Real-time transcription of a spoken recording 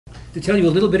to tell you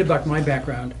a little bit about my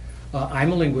background,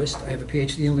 I'm a linguist. I have a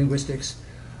PhD in linguistics.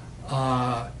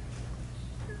 For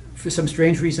some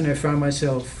strange reason, I found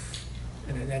myself,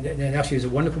 and actually it's a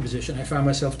wonderful position, I found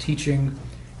myself teaching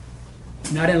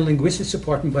not in a linguistics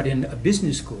department, but in a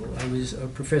business school. I was a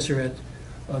professor at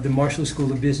the Marshall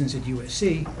School of Business at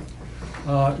USC.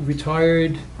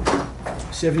 Retired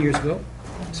 7 years ago,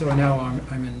 so now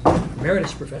I'm an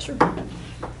emeritus professor,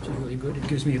 which is really good. It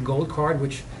gives me a gold card,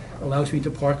 which allows me to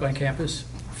park on campus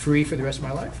free for the rest of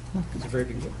my life. It's a very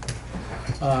big deal.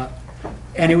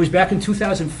 And it was back in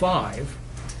 2005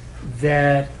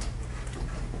 that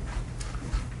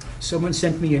someone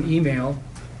sent me an email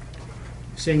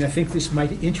saying, I think this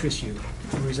might interest you.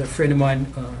 There was a friend of mine,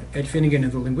 Ed Finnegan,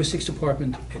 in the linguistics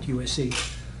department at USC.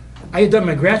 I had done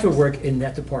my graduate work in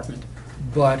that department,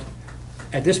 but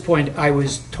at this point I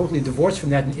was totally divorced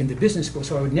from that in the business school,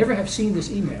 so I would never have seen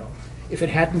this email if it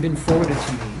hadn't been forwarded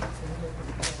to me.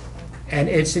 And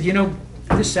it said, you know,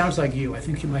 this sounds like you. I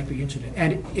think you might be interested.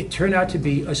 And it turned out to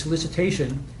be a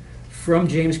solicitation from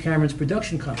James Cameron's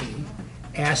production company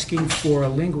asking for a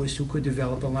linguist who could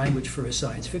develop a language for a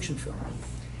science fiction film.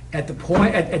 At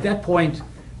that point,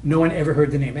 no one ever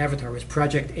heard the name Avatar. It was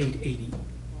Project 880.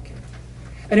 Okay.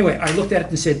 Anyway, I looked at it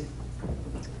and said,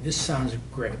 this sounds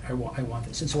great. I want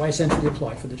this. And so I essentially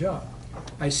applied for the job.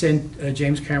 I sent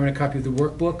James Cameron a copy of the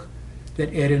workbook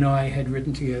that Ed and I had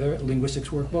written together, a linguistics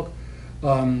workbook.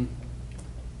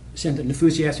 Sent an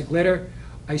enthusiastic letter.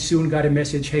 I soon got a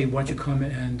message, hey, why don't you come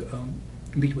and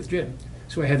meet with Jim?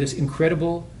 So I had this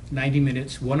incredible 90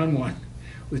 minutes, one-on-one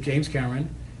with James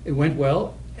Cameron. It went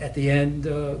well. At the end,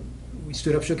 we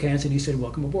stood up, shook hands, and he said,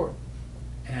 welcome aboard.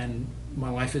 And my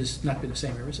life has not been the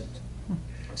same ever since.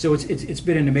 So it's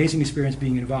been an amazing experience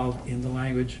being involved in the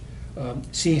language,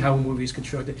 seeing how a movie is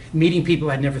constructed, meeting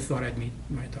people I'd never thought I'd meet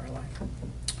my entire life.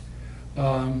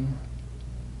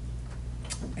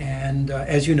 And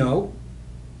as you know,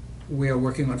 we are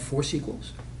working on 4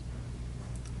 sequels.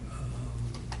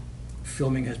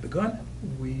 Filming has begun.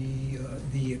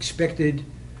 The expected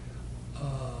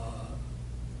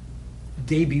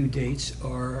debut dates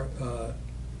are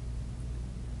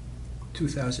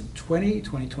 2020,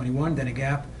 2021, then a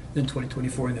gap, then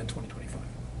 2024, and then 2025.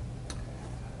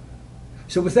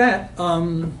 So with that,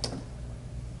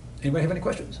 anybody have any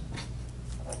questions?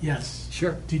 Yes.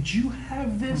 Sure. Did you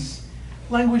have this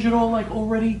language at all, like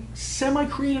already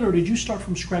semi-created, or did you start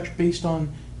from scratch based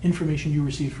on information you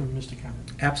received from Mr. Cameron?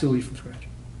 Absolutely from scratch.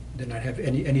 Did not have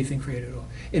anything created at all.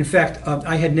 In fact,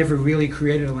 I had never really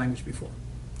created a language before.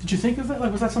 Did you think of that?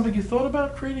 Like, was that something you thought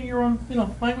about, creating your own,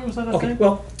 language? Was that a Okay. thing?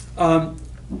 Well,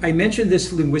 I mentioned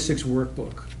this linguistics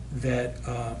workbook that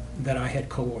I had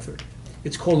co-authored.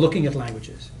 It's called Looking at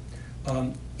Languages.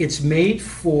 It's made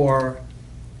for.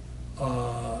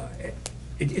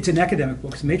 It's an academic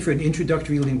book. It's made for an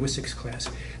introductory linguistics class.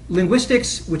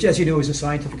 Linguistics, which as you know is a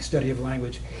scientific study of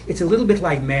language, it's a little bit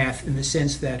like math in the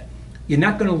sense that you're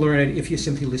not going to learn it if you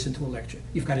simply listen to a lecture.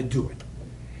 You've got to do it.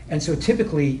 And so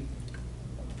typically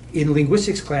in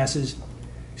linguistics classes,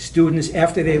 students,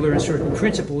 after they learn certain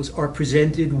principles, are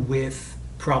presented with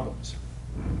problems.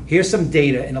 Here's some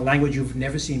data in a language you've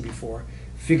never seen before.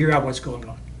 Figure out what's going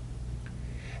on.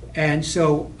 And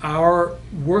so our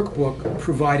workbook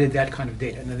provided that kind of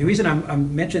data. Now the reason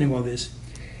I'm mentioning all this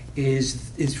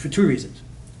is for 2 reasons.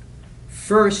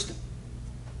 First,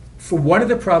 for one of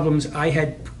the problems, I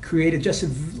had created just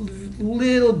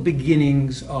little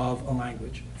beginnings of a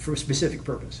language for a specific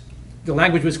purpose. The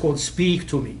language was called Speak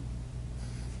to Me.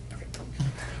 Okay.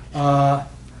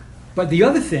 But the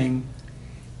other thing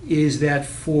is that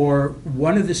for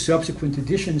one of the subsequent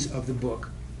editions of the book,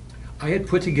 I had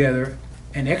put together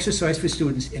an exercise for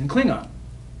students in Klingon.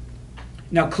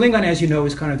 Now, Klingon, as you know,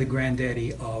 is kind of the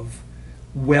granddaddy of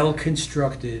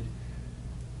well-constructed,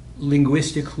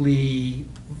 linguistically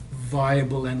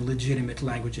viable and legitimate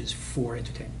languages for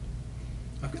entertainment.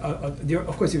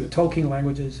 Of course, there are Tolkien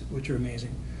languages, which are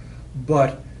amazing,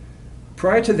 but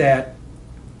prior to that,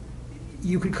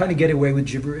 you could kind of get away with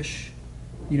gibberish,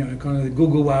 kind of the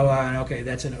Google wow wow, and okay,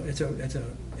 that's an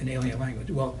alien language.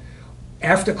 Well,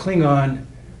 after Klingon,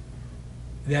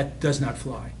 that does not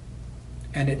fly,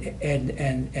 and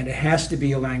it has to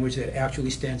be a language that actually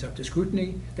stands up to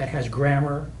scrutiny, that has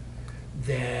grammar,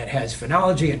 that has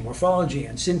phonology and morphology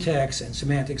and syntax and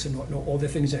semantics and all the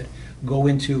things that go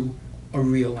into a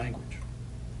real language.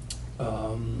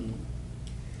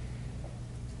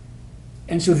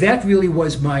 And so that really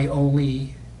was my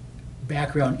only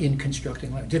background in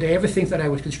constructing language. Did I ever think that I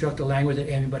would construct a language that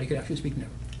anybody could actually speak? No.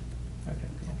 Okay.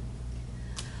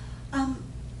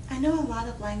 I know a lot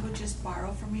of languages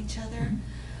borrow from each other.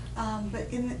 Mm-hmm. But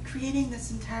in creating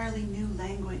this entirely new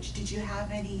language, did you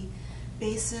have any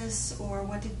basis, or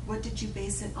what did you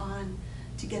base it on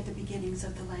to get the beginnings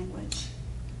of the language?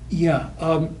 Yeah.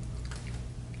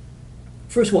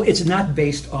 First of all, it's not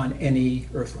based on any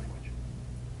Earth language,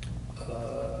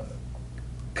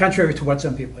 contrary to what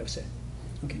some people have said.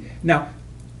 Okay. Now,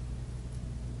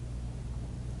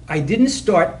 I didn't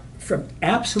start from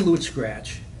absolute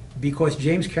scratch because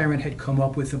James Cameron had come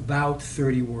up with about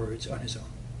 30 words on his own.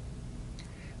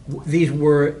 These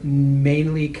were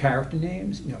mainly character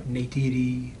names,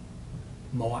 Neytiri,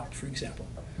 Moat, for example,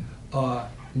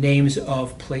 names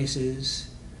of places,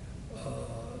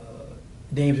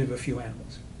 names of a few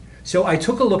animals. So I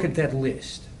took a look at that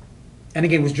list, and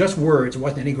again, it was just words, it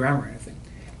wasn't any grammar or anything,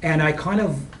 and I kind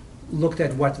of looked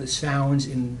at what the sounds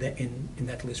in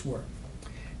that list were.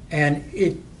 And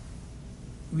it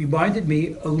reminded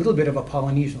me a little bit of a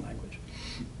Polynesian language.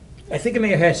 I think it may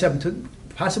have had something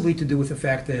possibly to do with the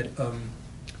fact that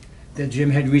that Jim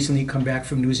had recently come back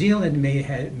from New Zealand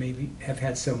and maybe have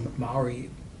had some Maori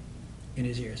in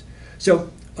his ears. So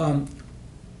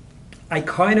I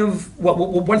kind of,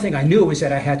 one thing I knew is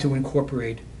that I had to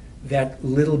incorporate that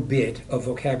little bit of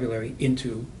vocabulary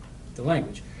into the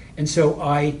language. And so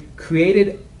I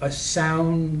created a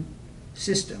sound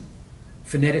system,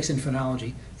 phonetics and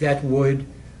phonology, that would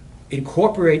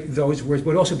incorporate those words,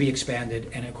 but also be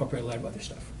expanded and incorporate a lot of other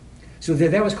stuff. So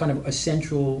that was kind of a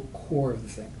central core of the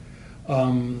thing.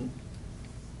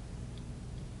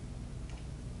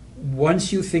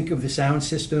 Once you think of the sound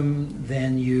system,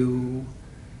 then you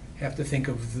have to think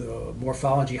of the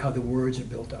morphology, how the words are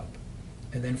built up,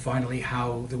 and then finally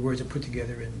how the words are put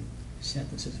together in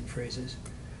sentences and phrases.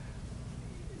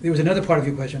 There was another part of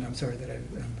your question, I'm sorry, that I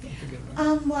forget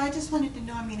about. Well, I just wanted to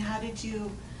know, how did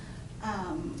you,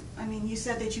 you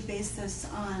said that you based this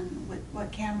on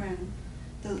what Cameron,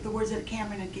 the words that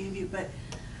Cameron had gave you, but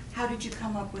how did you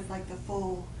come up with like the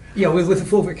full? Yeah, with the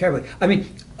full vocabulary.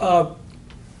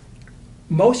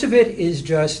 Most of it is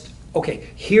just, okay,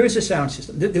 here's a sound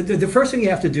system. The first thing you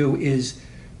have to do is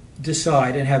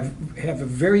decide and have a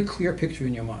very clear picture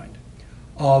in your mind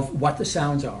of what the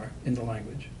sounds are in the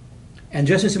language. And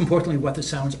just as importantly, what the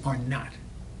sounds are not.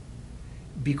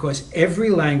 Because every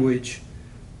language,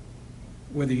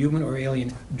 whether human or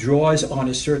alien, draws on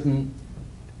a certain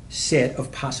set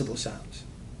of possible sounds.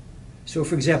 So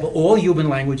for example, all human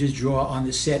languages draw on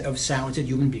the set of sounds that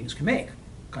human beings can make.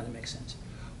 Kind of makes sense.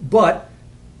 But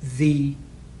the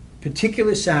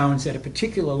particular sounds that a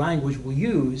particular language will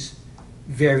use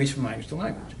varies from language to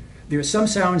language. There are some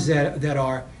sounds that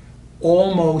are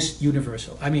almost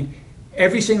universal.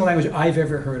 Every single language I've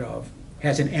ever heard of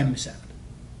has an M sound.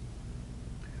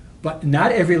 But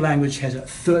not every language has a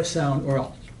th sound or a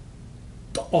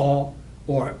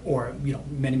or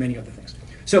many, many other things.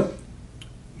 So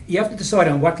you have to decide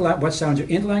on what sounds are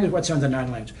in the language, what sounds are not in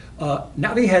the language.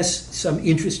 Navi has some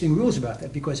interesting rules about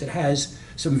that because it has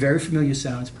some very familiar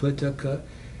sounds, but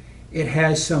it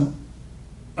has some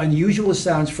unusual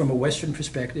sounds from a Western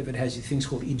perspective. It has these things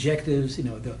called ejectives,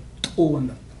 the O and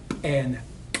the N,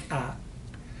 A.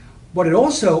 But it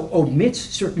also omits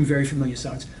certain very familiar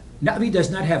sounds. Navi does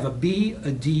not have a B,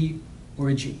 a D, or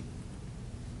a G.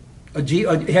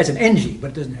 It has an NG,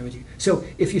 but it doesn't have a G. So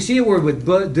if you see a word with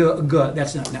B, D, G,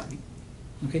 that's not Navi.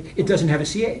 Okay? It doesn't have a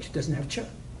CH, it doesn't have ch,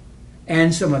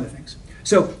 and some other things.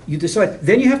 So you decide,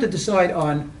 then you have to decide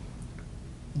on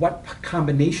what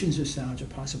combinations of sounds are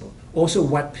possible. Also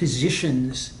what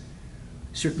positions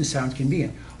certain sounds can be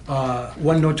in.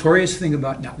 One notorious thing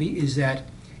about Navi is that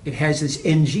it has this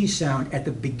NG sound at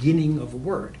the beginning of a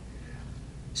word.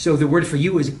 So the word for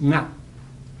you is nga,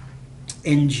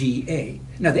 N-G-A.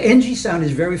 Now the NG sound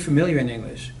is very familiar in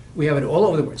English. We have it all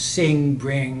over the word, sing,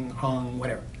 bring, hung,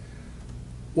 whatever.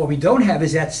 What we don't have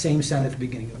is that same sound at the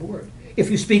beginning of a word.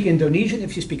 If you speak Indonesian,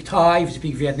 if you speak Thai, if you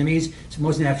speak Vietnamese, it's the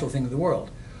most natural thing in the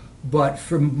world. But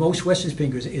for most Western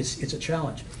speakers, it's a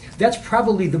challenge. That's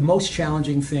probably the most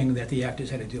challenging thing that the actors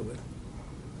had to deal with,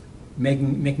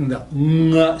 making the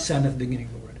ng sound at the beginning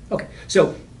of the word. Okay,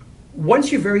 so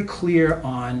once you're very clear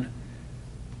on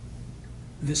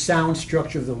the sound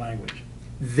structure of the language,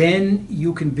 then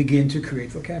you can begin to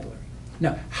create vocabulary.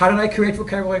 Now, how did I create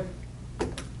vocabulary?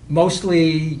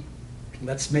 Mostly,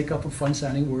 let's make up a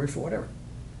fun-sounding word for whatever,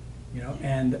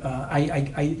 And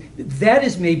that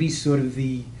is maybe sort of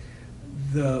the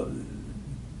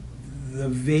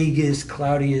vaguest,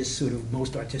 cloudiest, sort of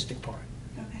most artistic part.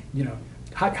 Okay.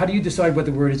 How do you decide what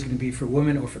the word is going to be for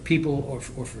woman, or for people, or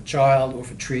for child, or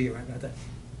for tree, or anything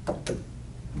like that?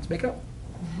 Let's make it up.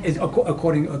 It's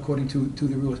according to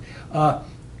the rules.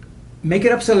 Make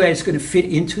it up so that it's going to fit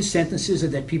into sentences,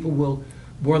 and that people will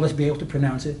more or less be able to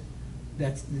pronounce it.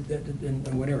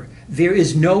 and whatever. There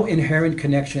is no inherent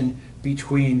connection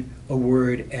between a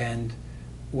word and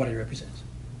what it represents.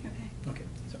 Okay. Okay.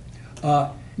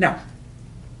 So, now,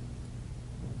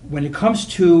 when it comes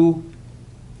to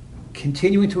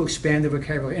continuing to expand the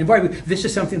vocabulary, and by the way, this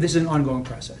is an ongoing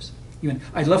process.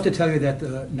 I'd love to tell you that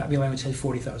the Na'vi language has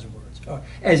 40,000 words.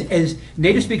 As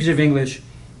native speakers of English,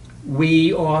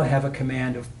 we all have a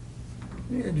command of,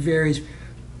 it varies,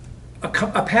 a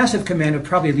passive command of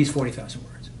probably at least 40,000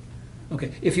 words.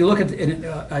 Okay, if you look at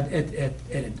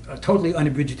a totally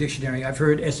unabridged dictionary, I've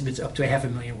heard estimates up to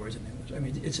 500,000 words in English. I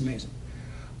mean, it's amazing.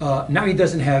 Na'vi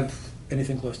doesn't have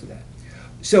anything close to that.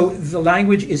 So the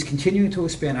language is continuing to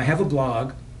expand. I have a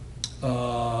blog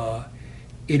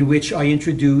in which I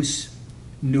introduce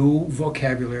new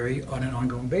vocabulary on an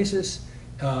ongoing basis.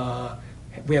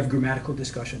 We have grammatical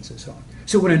discussions and so on.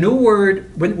 So when a new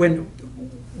word,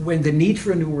 when the need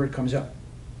for a new word comes up,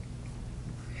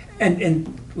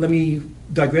 and let me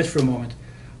digress for a moment,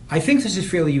 I think this is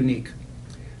fairly unique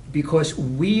because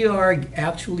we are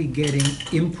actually getting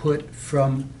input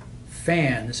from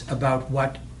fans about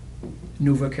what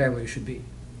new vocabulary should be.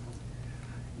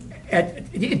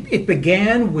 It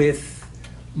began with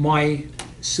my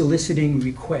soliciting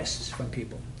requests from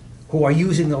people who are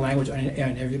using the language on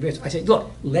an everyday basis. I said,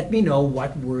 look, let me know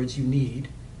what words you need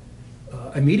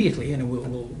immediately, and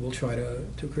we'll try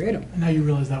to create them. And now you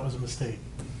realize that was a mistake.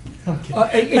 I'm kidding.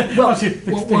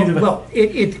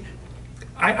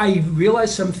 I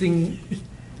realized something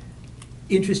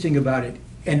interesting about it,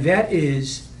 and that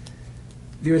is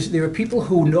there are people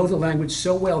who know the language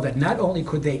so well that not only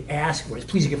could they ask words,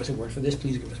 please give us a word for this,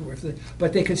 please give us a word for this,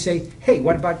 but they could say, hey,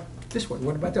 what about this word,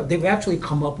 what about that? They've actually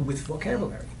come up with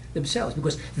vocabulary themselves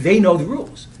because they know the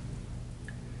rules.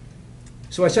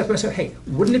 So I said to myself, hey,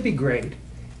 wouldn't it be great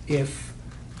if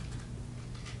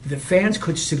the fans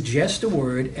could suggest a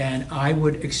word and I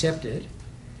would accept it,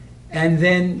 and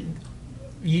then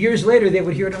years later they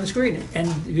would hear it on the screen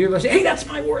and you would say, hey, that's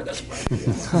my word, that's my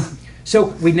word. So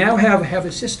we now have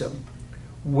a system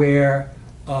where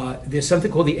there's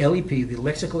something called the LEP, the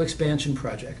Lexical Expansion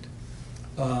Project.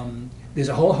 There's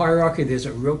a whole hierarchy, there's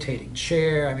a rotating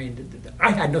chair. I mean,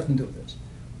 I had nothing to do with this.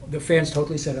 The fans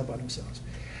totally set up by themselves.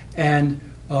 And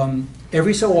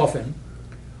every so often,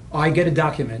 I get a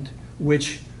document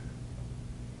which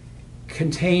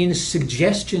contains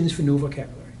suggestions for new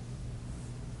vocabulary.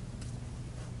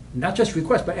 Not just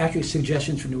requests, but actually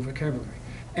suggestions for new vocabulary.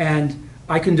 And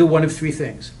I can do one of three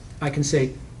things. I can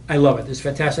say, I love it, it's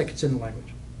fantastic, it's in the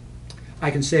language. I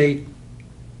can say,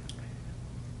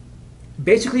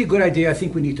 basically a good idea, I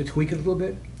think we need to tweak it a little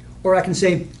bit. Or I can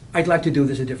say, I'd like to do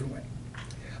this a different way.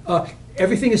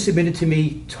 Everything is submitted to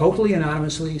me totally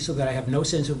anonymously so that I have no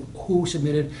sense of who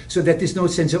submitted, so that there's no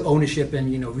sense of ownership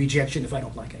and rejection if I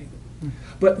don't like anything.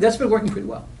 But that's been working pretty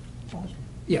well. Awesome.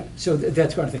 Yeah, so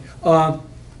that's kind of thing.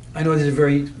 I know this is a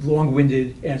very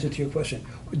long-winded answer to your question.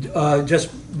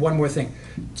 Just one more thing.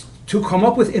 To come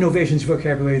up with innovations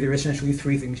vocabulary, there are essentially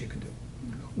three things you can do.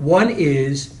 One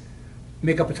is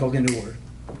make up a totally new word,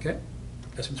 okay?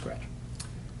 That's from scratch.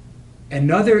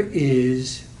 Another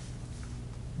is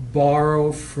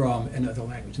borrow from another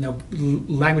language. Now,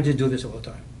 languages do this all the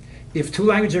time. If two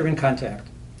languages are in contact,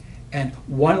 and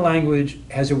one language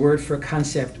has a word for a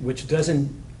concept which doesn't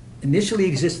initially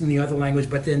exist in the other language,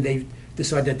 but then they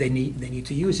decide that they need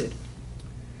to use it,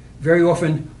 very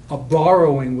often a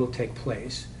borrowing will take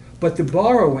place. But the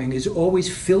borrowing is always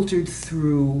filtered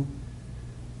through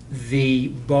the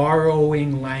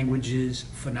borrowing language's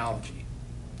phonology,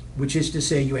 which is to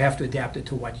say you have to adapt it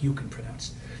to what you can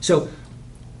pronounce. So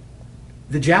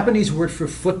the Japanese word for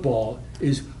football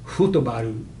is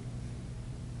futobaru.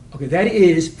 Okay, that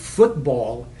is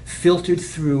football filtered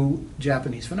through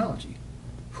Japanese phonology,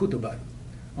 futobaru.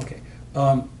 Okay,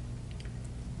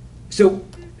 so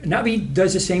Na'vi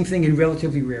does the same thing in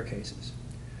relatively rare cases.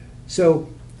 So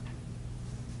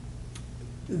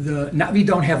the Na'vi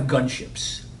don't have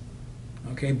gunships,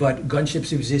 okay, but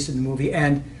gunships exist in the movie,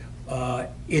 and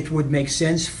it would make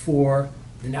sense for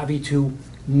the Na'vi to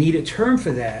need a term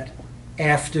for that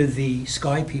after the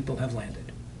sky people have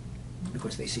landed,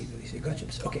 because they see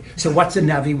gunships. Okay, so what's a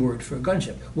Na'vi word for a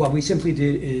gunship? What we simply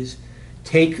did is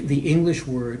take the English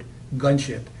word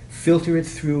gunship, filter it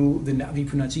through the Na'vi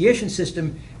pronunciation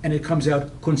system, and it comes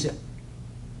out kunsip.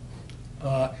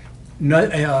 An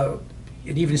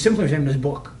even simpler term is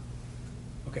book.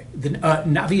 Okay, the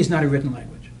Na'vi is not a written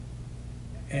language,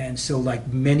 and so like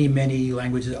many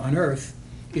languages on Earth,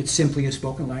 it's simply a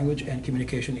spoken language, and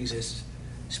communication exists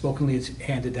spokenly. It's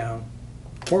handed down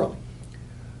orally.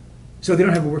 So they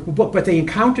don't have a workable book, but they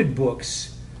encountered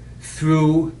books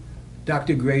through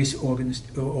Dr. Grace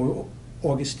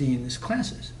Augustine's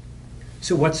classes.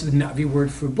 So what's the Navi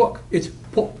word for book? It's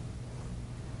book.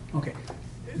 Okay.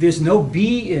 There's no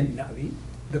B in Navi.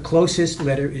 The closest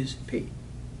letter is P.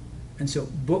 And so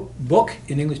book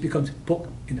in English becomes book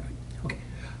in Navi. Okay.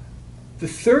 The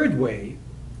third way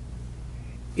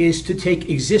is to take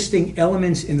existing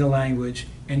elements in the language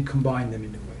and combine them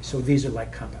in a way. So these are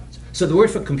like compounds. So the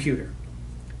word for computer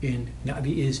in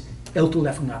Navi is eltu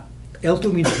lefnga.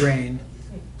 Eltu means brain,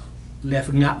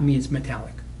 lefnga means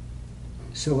metallic.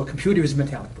 So a computer is a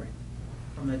metallic brain.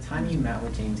 From the time you met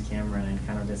with James Cameron and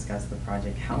kind of discussed the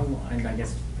project, how, and I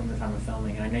guess from the time of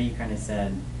filming, and I know you kind of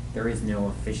said there is no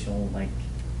official like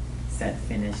set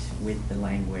finish with the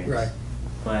language. Right.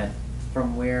 But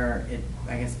from where it,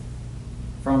 I guess,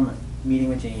 from meeting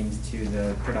with James to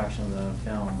the production of the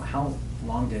film, how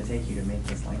long did it take you to make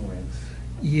this language?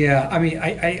 Yeah, I mean,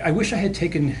 I wish I had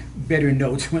taken better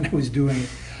notes when I was doing it.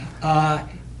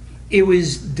 It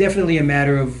was definitely a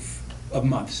matter of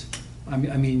months. I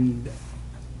mean,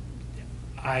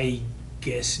 I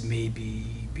guess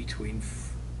maybe between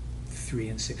 3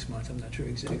 and 6 months. I'm not sure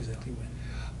exactly when.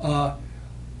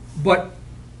 But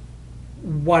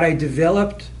what I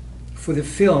developed for the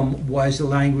film was a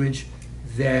language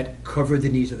that covered the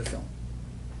needs of the film.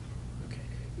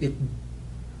 Okay.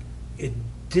 It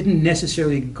didn't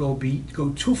necessarily go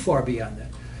too far beyond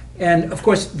that. And of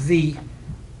course, the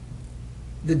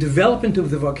development of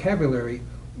the vocabulary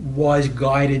was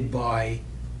guided by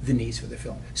the needs for the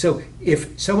film. So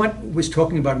if someone was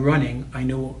talking about running, I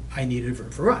knew I needed a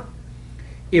verb for run.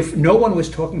 If no one was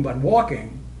talking about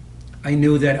walking, I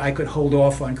knew that I could hold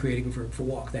off on creating a verb for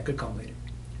walk. That could come later.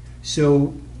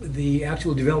 So the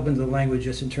actual development of the language,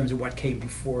 just in terms of what came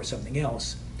before something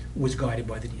else, was guided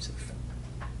by the needs of the film.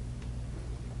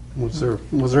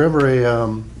 Was there ever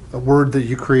a word that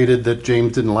you created that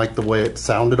James didn't like the way it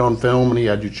sounded on film and he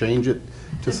had you change it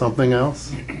to something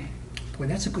else? Boy,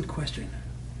 that's a good question.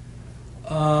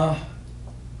 Not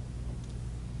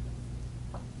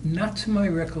to my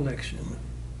recollection.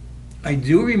 I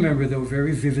do remember, though,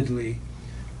 very vividly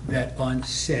that on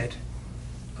set,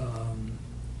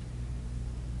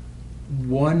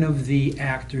 one of the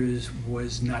actors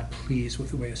was not pleased with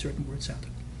the way a certain word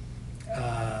sounded.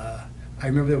 I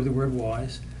remember what the word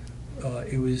was.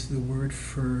 It was the word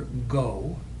for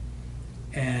go,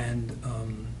 and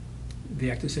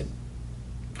the actor said,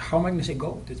 "How am I going to say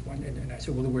go?" And I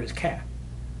said, "Well, the word is cat."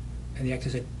 And the actor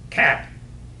said, "Cat,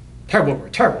 terrible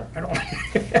word, terrible. I don't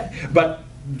like it." But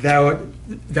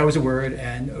that was a word,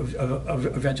 and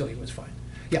eventually it was fine.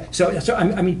 Yeah. So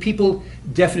I mean, people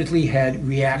definitely had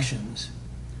reactions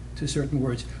to certain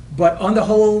words, but on the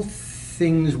whole,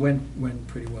 things went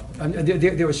pretty well. And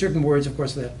there were certain words, of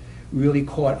course, that really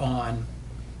caught on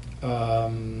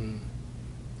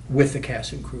with the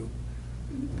cast and crew.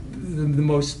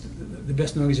 The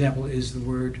best known example is the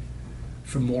word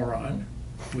for moron,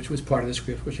 which was part of the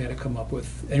script, which I had to come up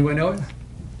with. Anyone know it?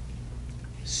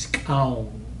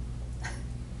 Scown.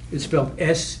 It's spelled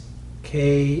S-K-X-A-W-N-G.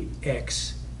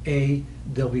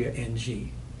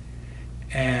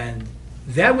 And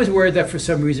that was a word that for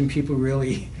some reason people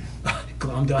really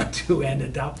glommed onto and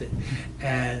adopted.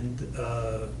 And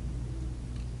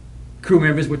crew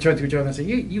members would turn to each other and say,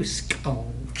 you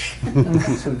scown.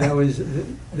 So that was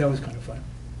kind of fun.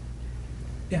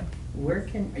 Yeah. Where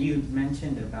can, you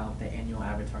mentioned about the annual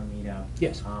Avatar meetup.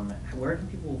 Yes. Where can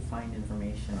people find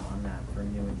information on that for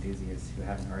new enthusiasts who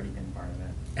haven't already been part of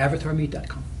it?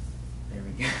 AvatarMeet.com. There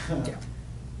we go. Yeah.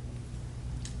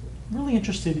 Really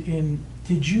interested in,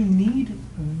 did you need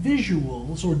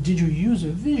visuals or did you use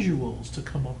visuals to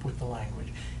come up with the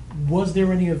language? Was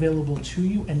there any available to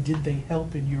you, and did they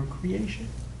help in your creation?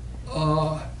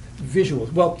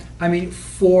 Visuals. Well, I mean,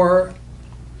 for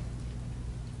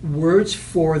words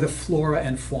for the flora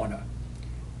and fauna,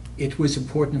 it was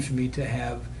important for me to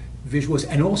have visuals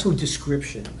and also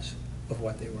descriptions of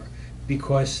what they were,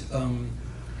 because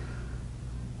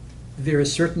there are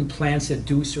certain plants that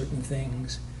do certain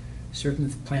things,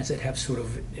 certain plants that have sort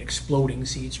of exploding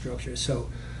seed structures.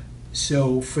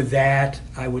 So for that,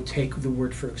 I would take the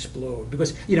word for explode,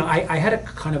 because I had to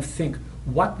kind of think,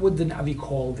 what would the Navi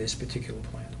call this particular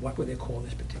plant? What would they call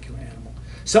this particular animal?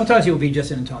 Sometimes it would be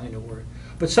just an entirely new word,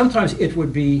 but sometimes it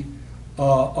would be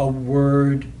a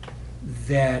word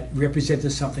that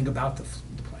represented something about the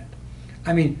plant.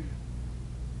 I mean,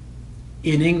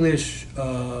 in English,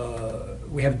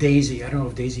 we have daisy. I don't know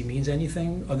if daisy means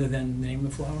anything other than the name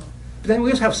of the flower. But then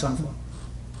we also have sunflower.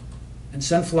 And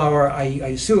sunflower, I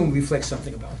assume, reflects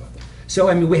something about that. So,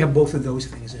 I mean, we have both of those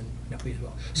things in Navi as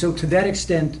well. So to that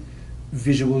extent,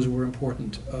 visuals were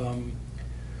important.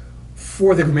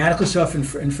 For the grammatical stuff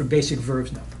and for basic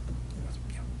verbs, no.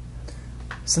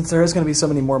 since there is going to be so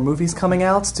many more movies coming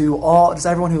out, does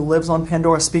everyone who lives on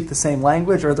Pandora speak the same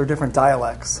language, or are there different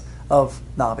dialects of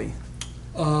Navi?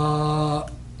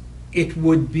 It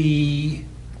would be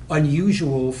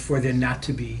unusual for there not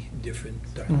to be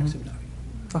different dialects of Navi.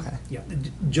 Okay. Yeah,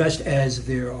 just as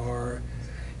there are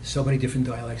so many different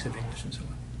dialects of English and so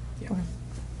on. Yeah. Okay.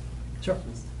 Sure.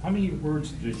 How many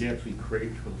words did you actually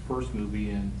create for the first movie,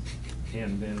 and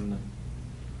then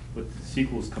with the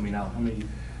sequels coming out, how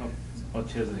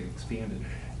much has it expanded?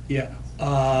 Yeah.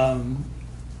 I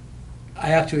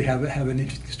actually have an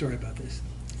interesting story about this.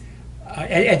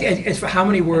 As for how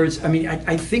many words, I mean,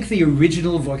 I think the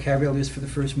original vocabulary list for the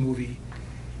first movie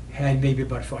had maybe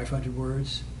about 500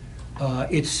 words.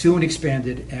 It soon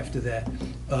expanded after that.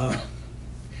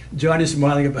 John is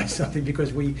smiling about something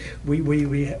because we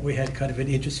had kind of an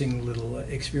interesting little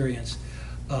experience.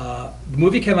 The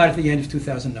movie came out at the end of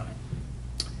 2009,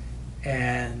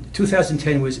 and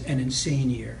 2010 was an insane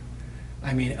year.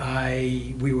 I mean,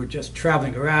 we were just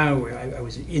traveling around. I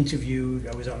was interviewed.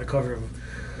 I was on the cover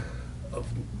of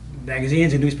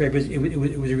magazines and newspapers. It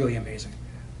was really amazing,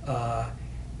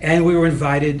 and we were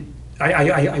invited.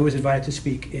 I was invited to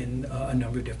speak in a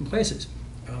number of different places.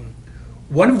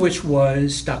 One of which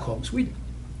was Stockholm, Sweden.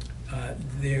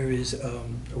 There is a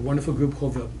wonderful group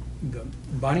called the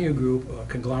Bonnier Group, a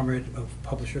conglomerate of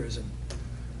publishers and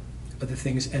other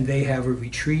things, and they have a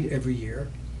retreat every year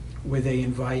where they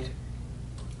invite,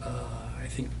 I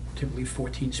think, typically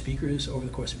 14 speakers over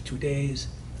the course of 2 days,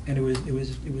 and it was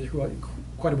really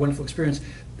quite a wonderful experience.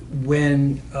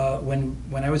 When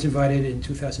I was invited in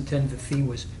 2010, the theme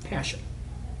was passion,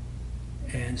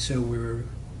 and so we were.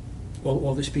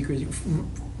 All the speakers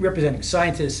representing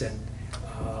scientists and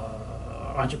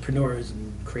entrepreneurs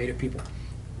and creative people,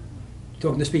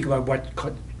 talking to speak about what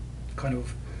kind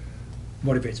of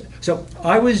motivates it. So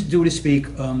I was due to speak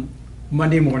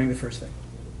Monday morning, the first thing.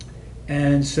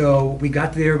 And so we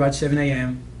got there about 7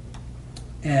 a.m.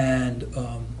 and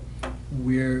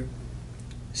we're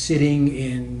sitting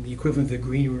in the equivalent of the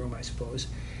green room, I suppose.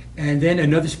 And then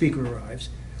another speaker arrives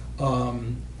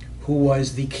who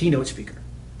was the keynote speaker.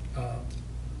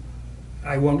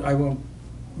 I won't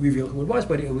reveal who it was,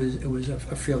 but it was a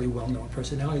fairly well-known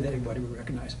personality that everybody would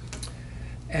recognize.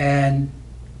 And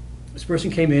this person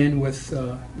came in with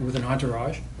an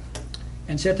entourage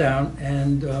and sat down,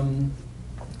 and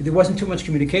there wasn't too much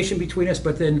communication between us.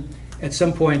 But then at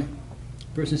some point, the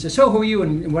person said, "So who are you,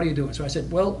 and what are you doing?" So I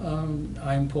said, "Well,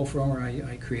 I'm Paul Fromer.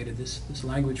 I created this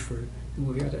language for the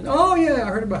movie." I said, "Oh yeah, I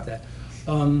heard about that."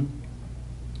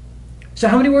 So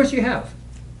how many words do you have?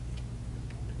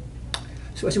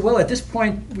 So I said, well, at this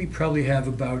point, we probably have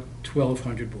about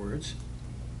 1,200 words.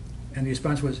 And the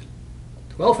response was,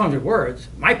 1,200 words?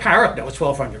 My parrot knows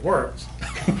 1,200 words.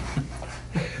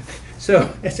 So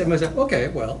I said to myself, okay,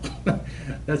 well,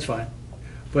 that's fine.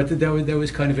 But that was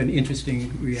kind of an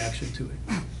interesting reaction to it.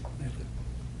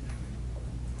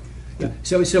 Yeah.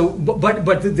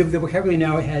 But the vocabulary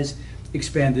now has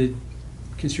expanded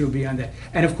considerably beyond that.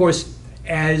 And of course,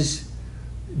 as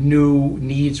new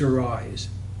needs arise,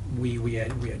 we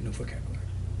had new vocabulary.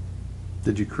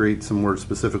 Did you create some words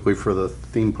specifically for the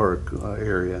theme park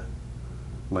area?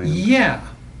 Land? Yeah.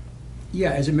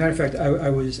 As a matter of fact, I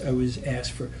was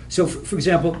asked for. So, for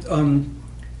example,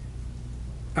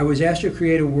 I was asked to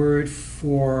create a word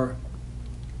for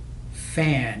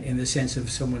fan in the sense of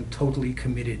someone totally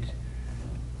committed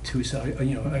to,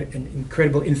 an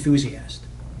incredible enthusiast.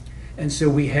 And so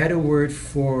we had a word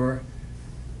for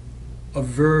a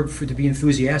verb for to be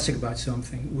enthusiastic about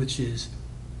something, which is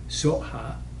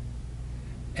soha.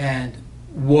 And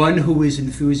one who is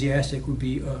enthusiastic would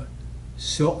be a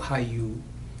sohayu.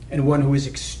 And one who is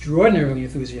extraordinarily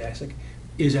enthusiastic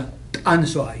is a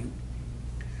ansohayu.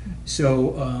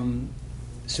 So,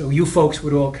 so you folks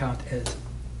would all count as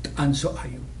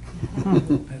ansohayu. I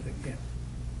think, yeah.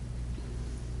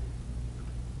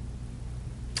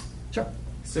 Sure.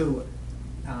 So,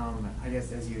 I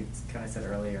guess as you kind of said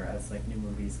earlier, as like new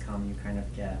movies come, you kind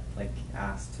of get like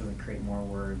asked to create more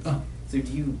words. So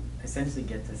do you essentially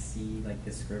get to see like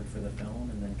the script for the film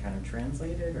and then kind of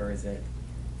translate it, or is it?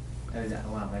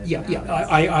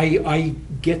 I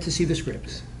get to see the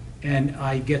scripts, and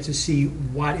I get to see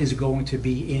what is going to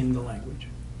be in the language,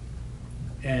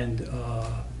 and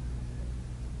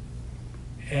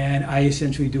I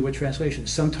essentially do a translation.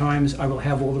 Sometimes I will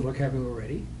have all the vocabulary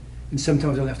already, and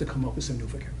sometimes I'll have to come up with some new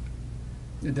vocabulary.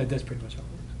 That's pretty much how it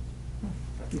works.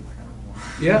 That's incredible.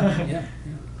 Yeah.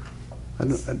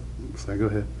 Sorry, go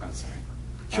ahead. I'm sorry.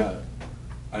 Sure.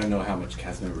 I don't know how much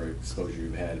cast member exposure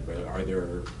you've had, but are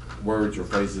there words or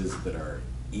phrases that are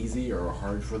easy or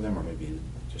hard for them, or maybe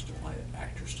just apply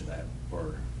actors to that,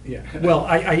 or Yeah, well,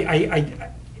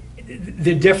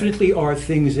 there definitely are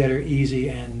things that are easy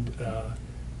and,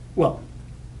 well,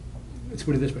 let's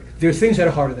put it this way. There are things that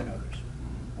are harder than others,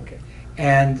 okay?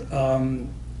 And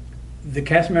the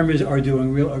cast members are doing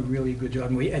a really good job.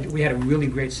 And we had a really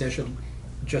great session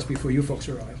just before you folks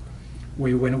arrived,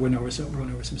 where we went over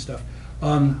some stuff.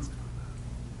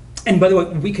 And by the way,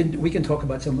 we can talk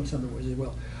about some of the words as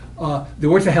well. The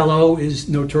word for hello is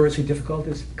notoriously difficult.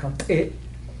 It's called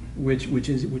which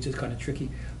is kind of tricky.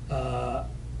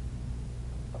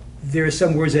 There are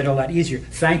some words that are a lot easier.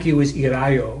 Thank you is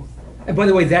irayo. And by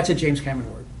the way, that's a James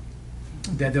Cameron word.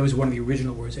 That was one of the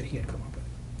original words that he had come up with.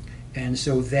 And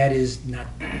so that is not,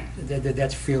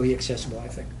 that's fairly accessible, I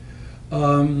think.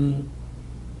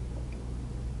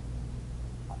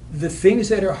 The things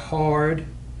that are hard,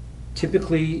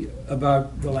 typically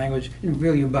about the language, and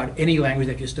really about any language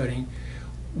that you're studying,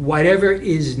 whatever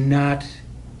is not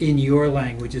in your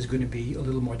language is going to be a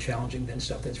little more challenging than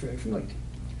stuff that's very familiar to you.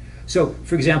 So,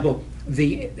 for example, as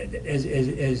you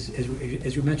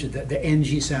mentioned, the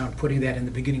NG sound, putting that in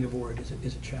the beginning of a word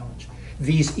is a challenge.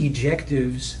 These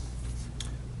ejectives,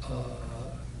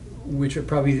 which are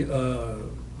probably the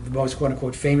most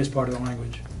quote-unquote famous part of the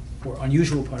language, or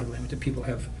unusual part of the language that people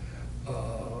have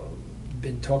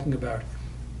been talking about,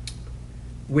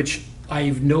 which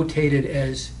I've notated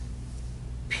as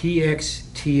PX,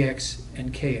 TX,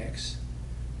 and KX.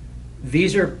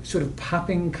 These are sort of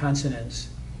popping consonants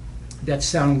that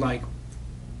sound like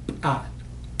ah,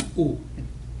 ooh, and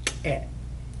eh.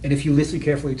 And if you listen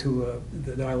carefully to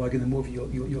the dialogue in the movie,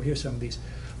 you'll hear some of these.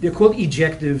 They're called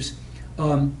ejectives.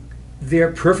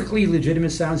 They're perfectly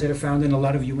legitimate sounds that are found in a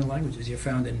lot of human languages. They're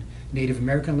found in Native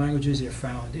American languages. They're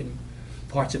found in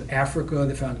parts of Africa.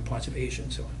 They're found in parts of Asia,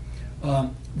 and so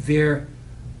on. They're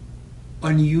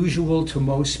unusual to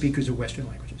most speakers of Western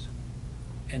languages,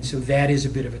 and so that is a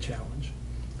bit of a challenge.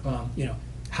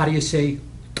 How do you say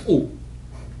 "oh"?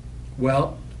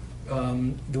 Well,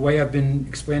 the way I've been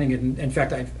explaining it, and in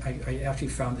fact, I actually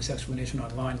found this explanation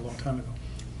online a long time ago.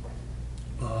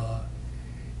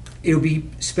 It'll be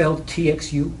spelled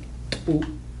TXU. "Oh."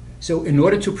 So in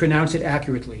order to pronounce it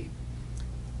accurately,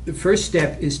 the first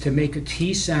step is to make a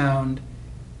T sound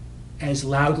as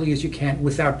loudly as you can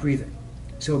without breathing.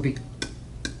 So it'll be,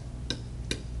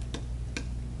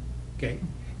 okay?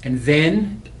 And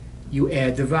then you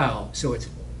add the vowel. So it's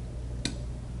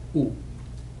ooh,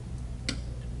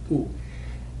 ooh.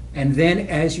 And then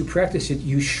as you practice it,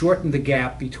 you shorten the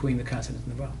gap between the consonant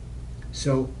and the vowel.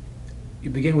 So you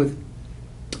begin with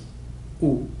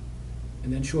ooh,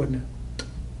 and then shorten it,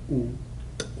 ooh,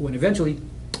 and eventually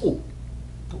ooh.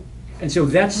 And so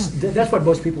that's what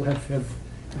most people have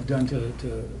done to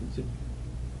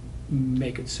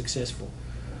make it successful.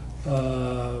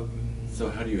 So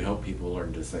how do you help people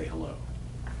learn to say hello?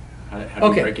 How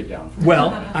do you break it down?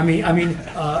 Well,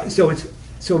 so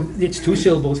it's two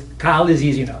syllables. Kal is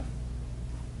easy enough.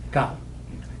 Kal,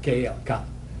 K-A-L, Kal.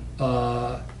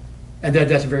 And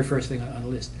that's the very first thing on the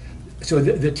list. So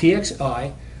the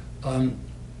TXI,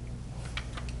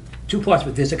 two parts,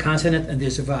 but there's a consonant and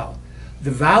there's a vowel. The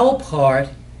vowel part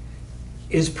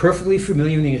is perfectly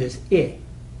familiar in English. It's I.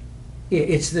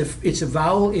 It's a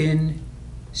vowel in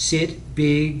sit,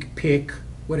 big, pick,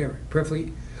 whatever.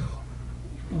 Perfectly.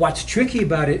 What's tricky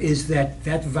about it is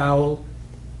that vowel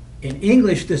in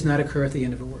English does not occur at the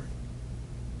end of a word.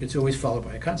 It's always followed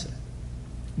by a consonant.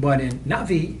 But in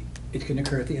Navi, it can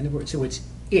occur at the end of a word. So it's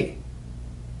I,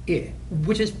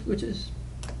 which is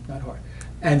not hard.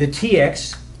 And the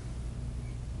TX,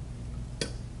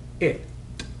 I,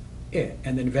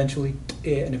 and then eventually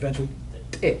and eventually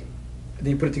I. And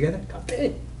then you put it together.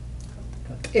 I.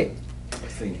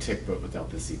 Saying tick, but without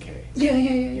the CK.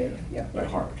 Yeah. But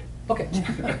hard. Okay.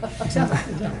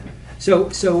 Exactly. So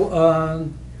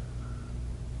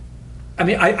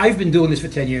I've been doing this for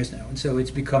 10 years now, and so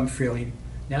it's become fairly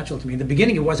natural to me. In the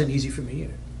beginning, it wasn't easy for me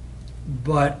either.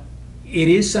 But it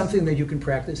is something that you can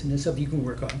practice, and it's something you can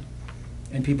work on.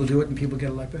 And people do it, and people get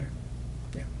a lot better.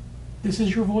 Yeah. This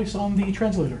is your voice on the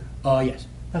translator. Yes.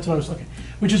 That's what I was looking.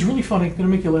 Which is really funny. Going to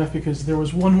make you laugh because there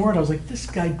was one word I was like, this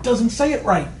guy doesn't say it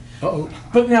right. Uh-oh.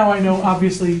 But now I know,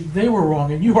 obviously, they were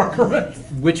wrong and you are correct.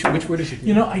 Which word is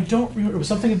it? I don't remember. It was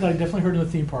something that I definitely heard in the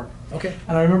theme park. Okay.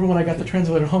 And I remember when I got the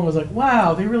translator home, I was like,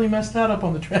 wow, they really messed that up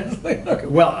on the translator. Okay.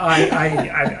 Well,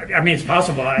 I mean, it's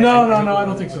possible. No, I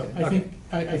don't think so. Okay.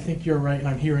 I think you're right, and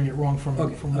I'm hearing it wrong from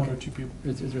one Okay. or two people.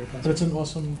 It's very possible. But it's an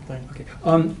awesome thing. Okay.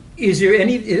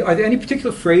 Are there any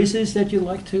particular phrases that you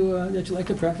like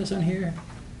to practice on here?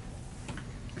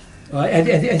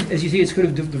 As you see, it's kind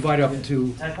of divided up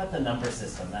into. Talk about the number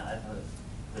system. That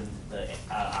the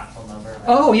octal number.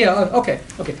 Oh, yeah, okay,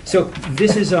 okay. So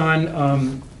this is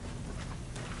on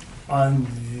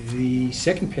the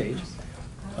second page.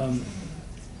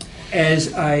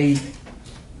 As I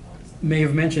may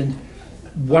have mentioned,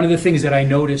 one of the things that I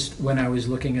noticed when I was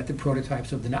looking at the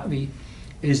prototypes of the Navi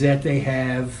is that they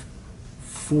have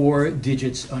 4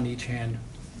 digits on each hand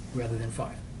rather than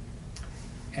 5.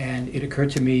 And it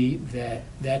occurred to me that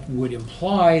that would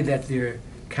imply that their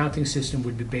counting system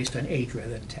would be based on 8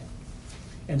 rather than 10.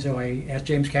 And so I asked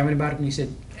James Cameron about it, and he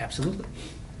said, absolutely.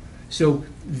 So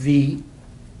the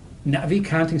Navi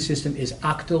counting system is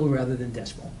octal rather than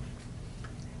decimal.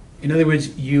 In other words,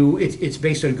 it's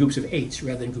based on groups of 8s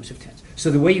rather than groups of 10s.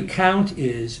 So the way you count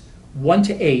is 1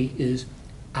 to 8 is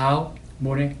au,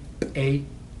 more, e,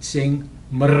 sing,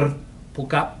 mr,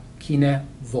 pokap, kine,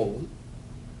 vol.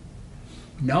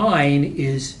 9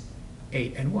 is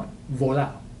 8 and 1,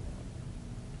 volau.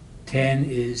 10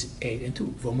 is 8 and 2,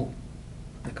 vomu.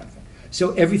 That kind of thing.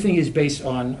 So everything is based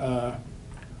on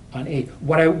 8.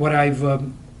 What I've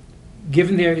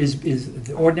given there is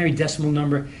the ordinary decimal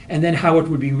number, and then how it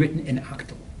would be written in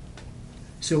octal.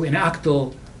 So in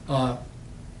octal, the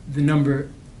number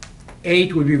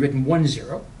 8 would be written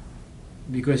 10,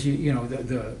 because you know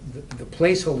the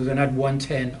placeholders are not 1,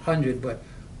 10, 100, but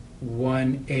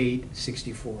 1, 8,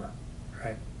 64,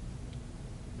 right?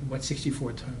 What's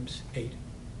 64 times 8?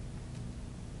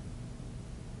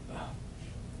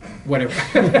 Whatever.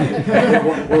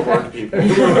 We're word people.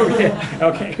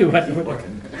 Okay.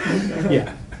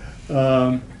 Yeah.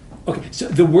 Okay. So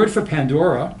the word for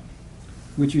Pandora,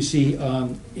 which you see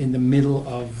in the middle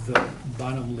of the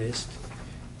bottom list,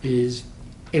 is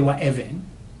Ewa Even.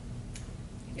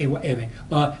 Ewa Even.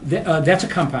 That's a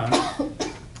compound.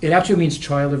 It actually means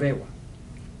child of Ewa.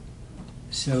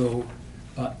 So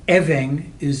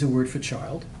Eveng is the word for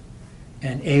child,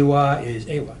 and Ewa is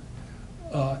Ewa.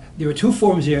 There are 2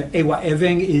 forms here. Ewa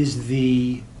Eveng is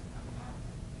the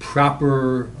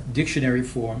proper dictionary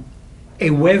form.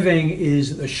 Eweveng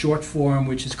is a short form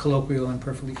which is colloquial and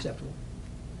perfectly acceptable.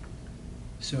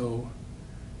 So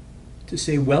to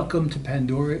say welcome to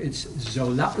Pandora, it's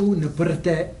Zolau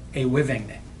Nupurte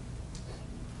Ewevengne.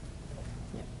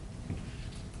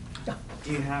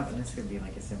 Do you have, and this could be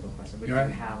like a simple question, but do Right.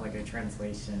 you have like a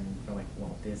translation for like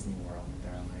Walt Disney World?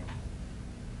 They're like,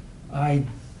 I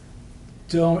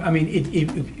don't. I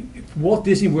mean, Walt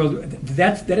Disney World.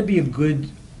 That'd be a good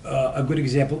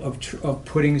example of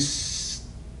putting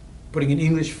an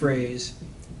English phrase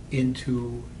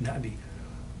into Navi.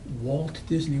 Walt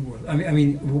Disney World. I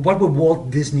mean, what would Walt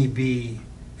Disney be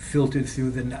filtered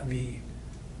through the Navi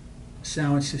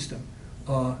sound system?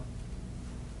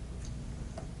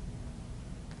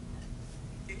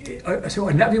 So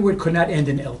a Navi word could not end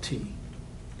in LT.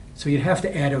 So you'd have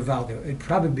to add a vowel there. It'd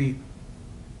probably be,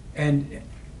 and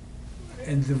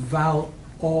the vowel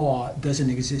 "aw" doesn't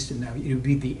exist in Navi. It would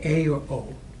be the A or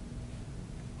O.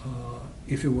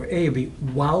 If it were A, it'd be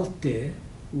Walte,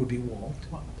 would be Walt.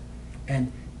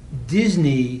 And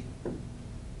Disney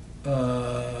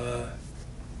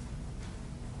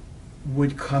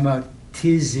would come out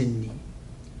Tizni.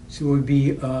 So it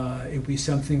would be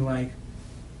something like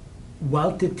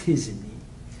Walte Tizni.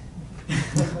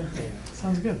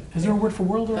 Sounds good. Is there a word for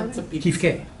world already? That's a big.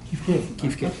 Kifke.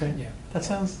 Kifke. Okay. Yeah. That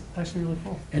sounds actually really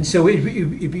cool. And so it'd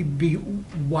be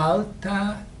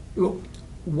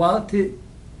Walte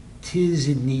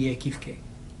Tizni Kifke.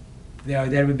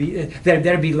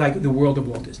 That'd be like the world of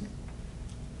Walt Disney.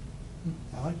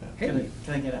 I like that. Hey.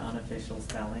 can I get an unofficial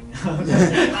spelling?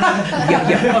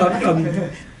 Yeah.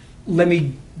 Let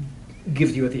me give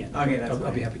it to you at the end. Okay, that's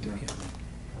I'll be fine. happy to. Yeah.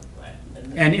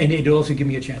 And it'll also give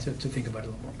me a chance to think about it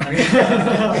a little more.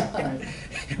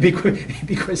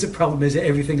 because the problem is that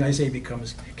everything I say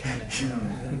becomes canon.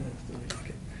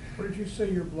 Okay. What did you say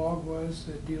your blog was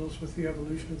that deals with the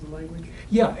evolution of the language?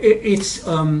 Yeah, it's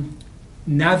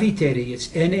Naviteri. It's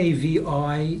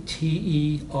Naviteri,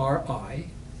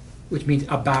 which means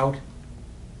about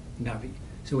Navi.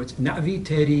 So it's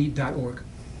naviteri.org.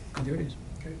 And there it is.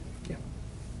 Okay. Yeah.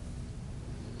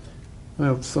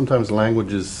 Well, sometimes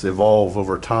languages evolve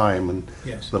over time, and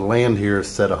Yes. the land here is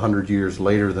set 100 years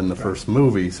later than the Right. first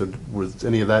movie. So was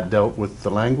any of that dealt with the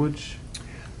language?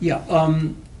 Yeah.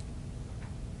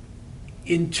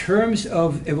 In terms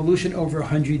of evolution over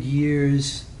 100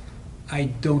 years, I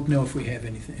don't know if we have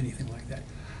anything like that.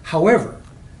 However,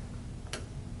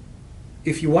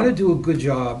 if you want to do a good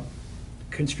job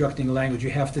constructing a language, you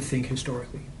have to think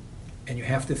historically, and you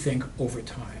have to think over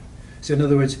time. So in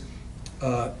other words,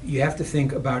 you have to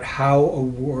think about how a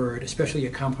word, especially a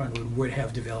compound word, would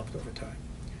have developed over time.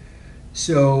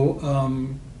 So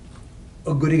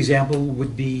a good example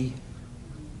would be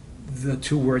the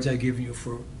two words I've given you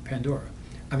for Pandora.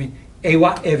 I mean,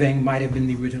 Ewa Eveng might have been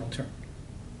the original term.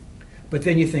 But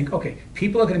then you think, okay,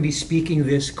 people are going to be speaking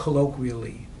this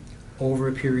colloquially over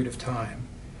a period of time.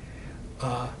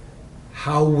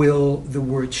 How will the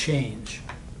word change,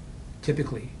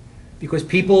 typically? Because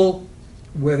people,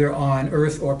 whether on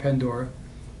Earth or Pandora,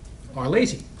 are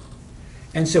lazy.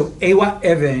 And so Ewa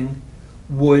Eveng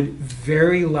would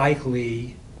very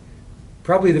likely,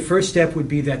 probably the first step would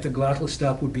be that the glottal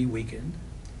stop would be weakened.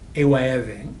 Ewa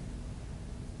Eveng.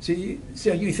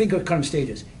 So you think of kind of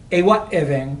stages. Ewa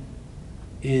Eveng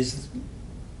is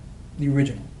the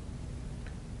original.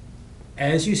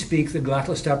 As you speak, the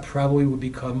glottal stop probably would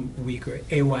become weaker,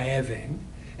 Ewa Eveng,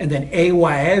 and then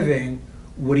Ewa Eveng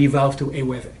would evolve to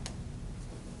Ewa Eveng.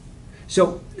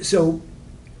 So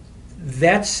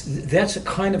that's a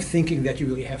kind of thinking that you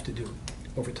really have to do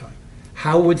over time.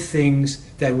 How would things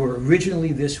that were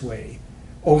originally this way,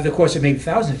 over the course of maybe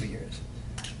thousands of years,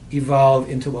 evolve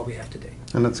into what we have today?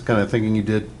 And that's the kind of thinking you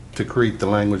did to create the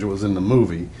language that was in the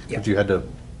movie, Yeah. but you had to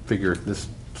figure this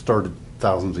started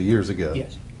thousands of years ago.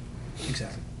 Yes,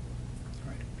 exactly.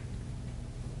 All right.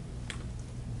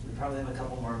 We probably have a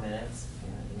couple more minutes.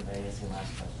 Anybody has any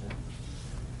last questions?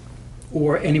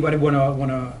 Or anybody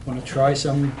wanna try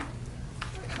some?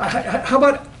 How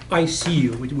about I see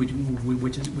you,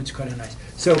 which is kind of nice.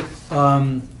 So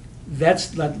that's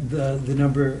the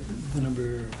number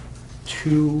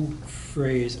 2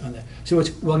 phrase on that. So it's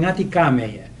Wangati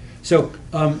Kameye. So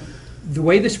the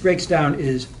way this breaks down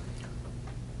is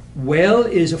well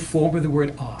is a form of the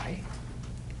word I.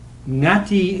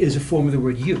 Ngati is a form of the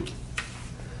word you.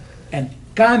 And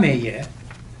Kameye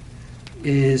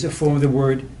is a form of the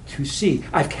word to see.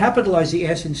 I've capitalized the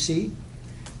S and C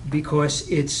because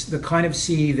it's the kind of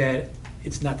see that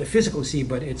it's not the physical see,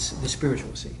 but it's the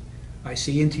spiritual see. I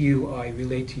see into you, I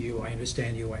relate to you, I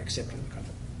understand you, I accept you.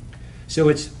 So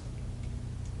it's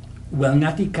well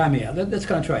nati kamea. Let's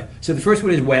kind of try it. So the first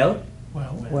word is well.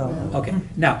 Well. Okay.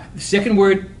 Now the second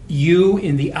word you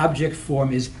in the object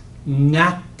form is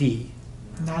ngati.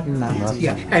 Not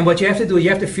Yeah. And what you have to do is you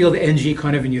have to feel the ng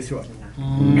kind of in your throat.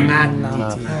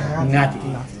 Ngati.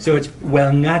 Ngati. So it's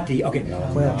well ngati. Okay.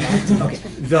 Okay.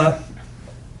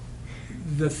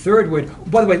 The third word.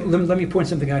 By the way, let me point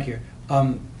something out here.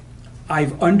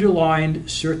 I've underlined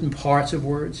certain parts of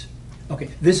words. Okay,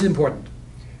 this is important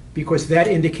because that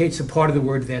indicates a part of the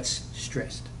word that's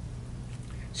stressed.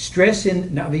 Stress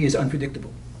in Navi is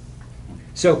unpredictable.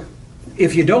 So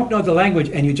if you don't know the language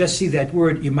and you just see that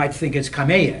word, you might think it's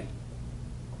kameye,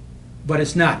 but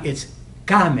it's not. It's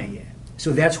kameye.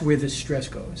 So that's where the stress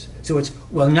goes. So it's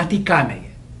well ngati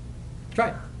kameye. Try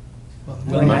it.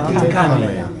 Well ngati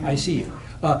kameye. I see you.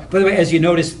 By the way, as you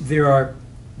notice, there are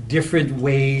different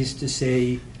ways to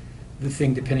say the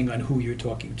thing depending on who you're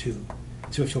talking to.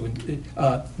 So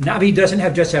Navi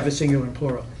doesn't just have a singular and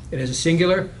plural. It has a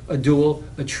singular, a dual,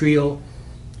 a trial,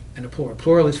 and a plural.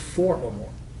 Plural is 4 or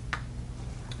more.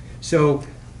 So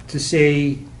to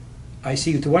say, I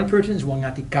see you to one person is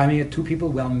wangati kami, 2 people,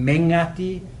 well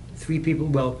mengati, 3 people,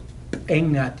 well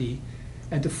engati,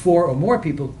 and to 4 or more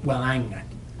people, well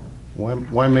angati.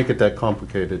 Why make it that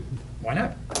complicated? Why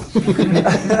not?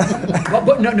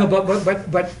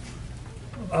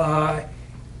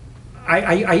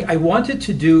 I wanted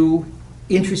to do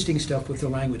interesting stuff with the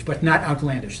language, but not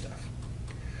outlandish stuff.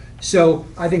 So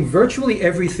I think virtually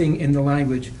everything in the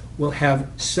language will have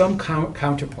some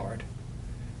counterpart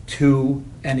to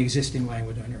an existing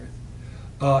language on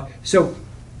Earth. So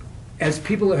as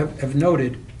people have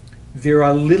noted, there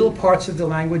are little parts of the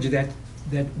language that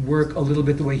work a little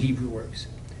bit the way Hebrew works.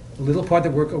 A little part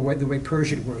that work the way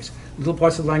Persian works. Little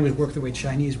parts of the language work the way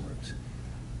Chinese works.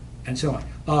 And so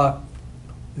on.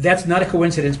 That's not a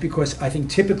coincidence because I think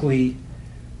typically,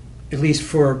 at least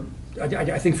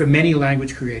I think for many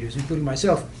language creators, including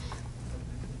myself,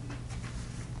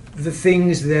 the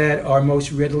things that are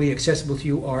most readily accessible to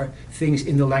you are things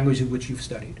in the language in which you've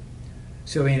studied.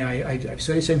 So I mean, I've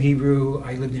studied some Hebrew.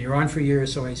 I lived in Iran for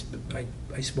years, so I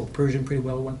spoke Persian pretty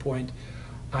well at one point.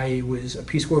 I was a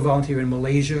Peace Corps volunteer in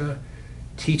Malaysia,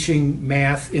 teaching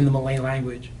math in the Malay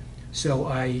language. So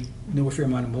I knew a fair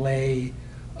amount of Malay.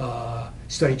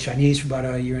 Studied Chinese for about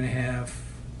a year and a half.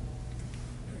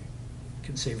 I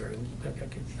can say very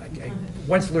little. I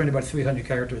once learned about 300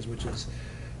 characters, which is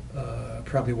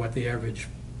probably what the average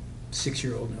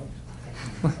 6-year-old knows.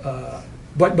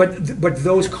 But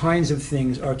those kinds of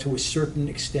things are to a certain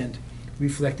extent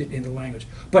reflected in the language.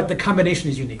 But the combination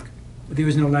is unique. There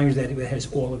is no language that has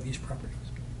all of these properties.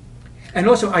 And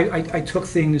also, I took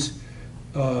things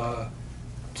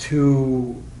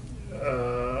to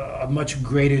a much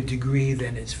greater degree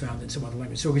than it's found in some other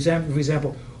language. So for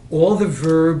example, all the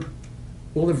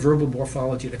verbal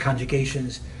morphology, the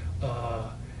conjugations,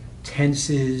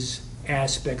 tenses,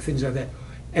 aspect, things like that.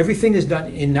 Everything is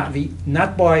done in Na'vi,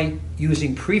 not by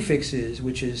using prefixes,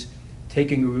 which is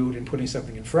taking a root and putting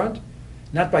something in front,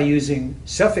 not by using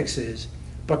suffixes,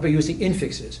 but by using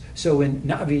infixes. So in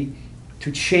Na'vi,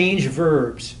 to change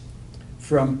verbs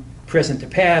from present to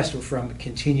past or from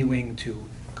continuing to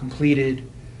completed,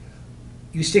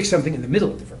 you stick something in the middle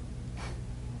of the verb.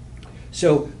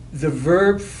 So the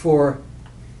verb for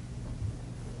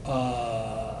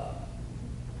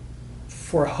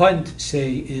hunt,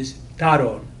 say, is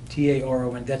taron,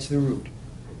 T-A-R-O-N, that's the root.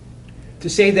 To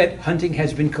say that hunting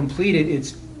has been completed,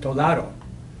 it's tolaron.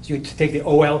 So you take the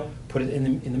O-L, put it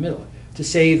in the middle. To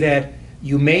say that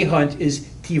you may hunt is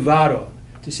tivaron.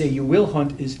 To say you will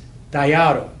hunt is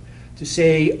dayaron. To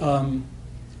say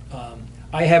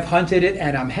I have hunted it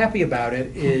and I'm happy about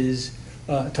it is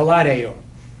talareon.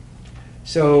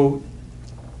 So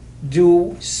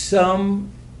do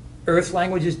some Earth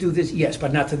languages do this? Yes,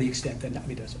 but not to the extent that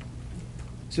Na'vi does it.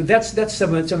 So that's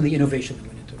some of the innovation that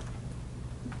went into it.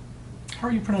 How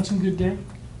are you pronouncing good day?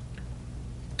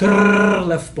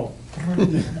 Trlefbom.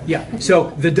 Yeah, so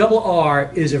the double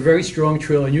R is a very strong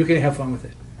trill, and you can have fun with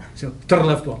it. So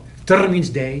trlefbom. Tr means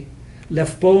day.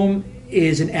 Lefbom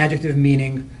is an adjective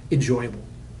meaning enjoyable.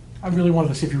 I really wanted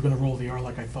to see if you were going to roll the R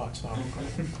like I thought, so.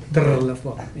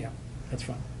 Trlefbom. Yeah, that's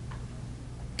fun.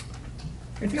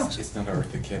 Anything else? It's not an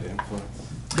Eartha Kitt influence.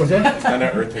 What's that? It's not an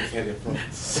Eartha Kitt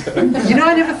influence. You know,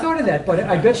 I never thought of that, but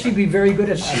I bet she'd be very good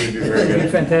at that. She'd be very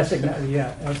good. Fantastic.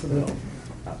 Yeah, absolutely.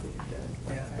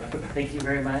 Thank you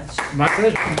very much. My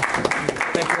pleasure.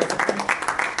 Thank you.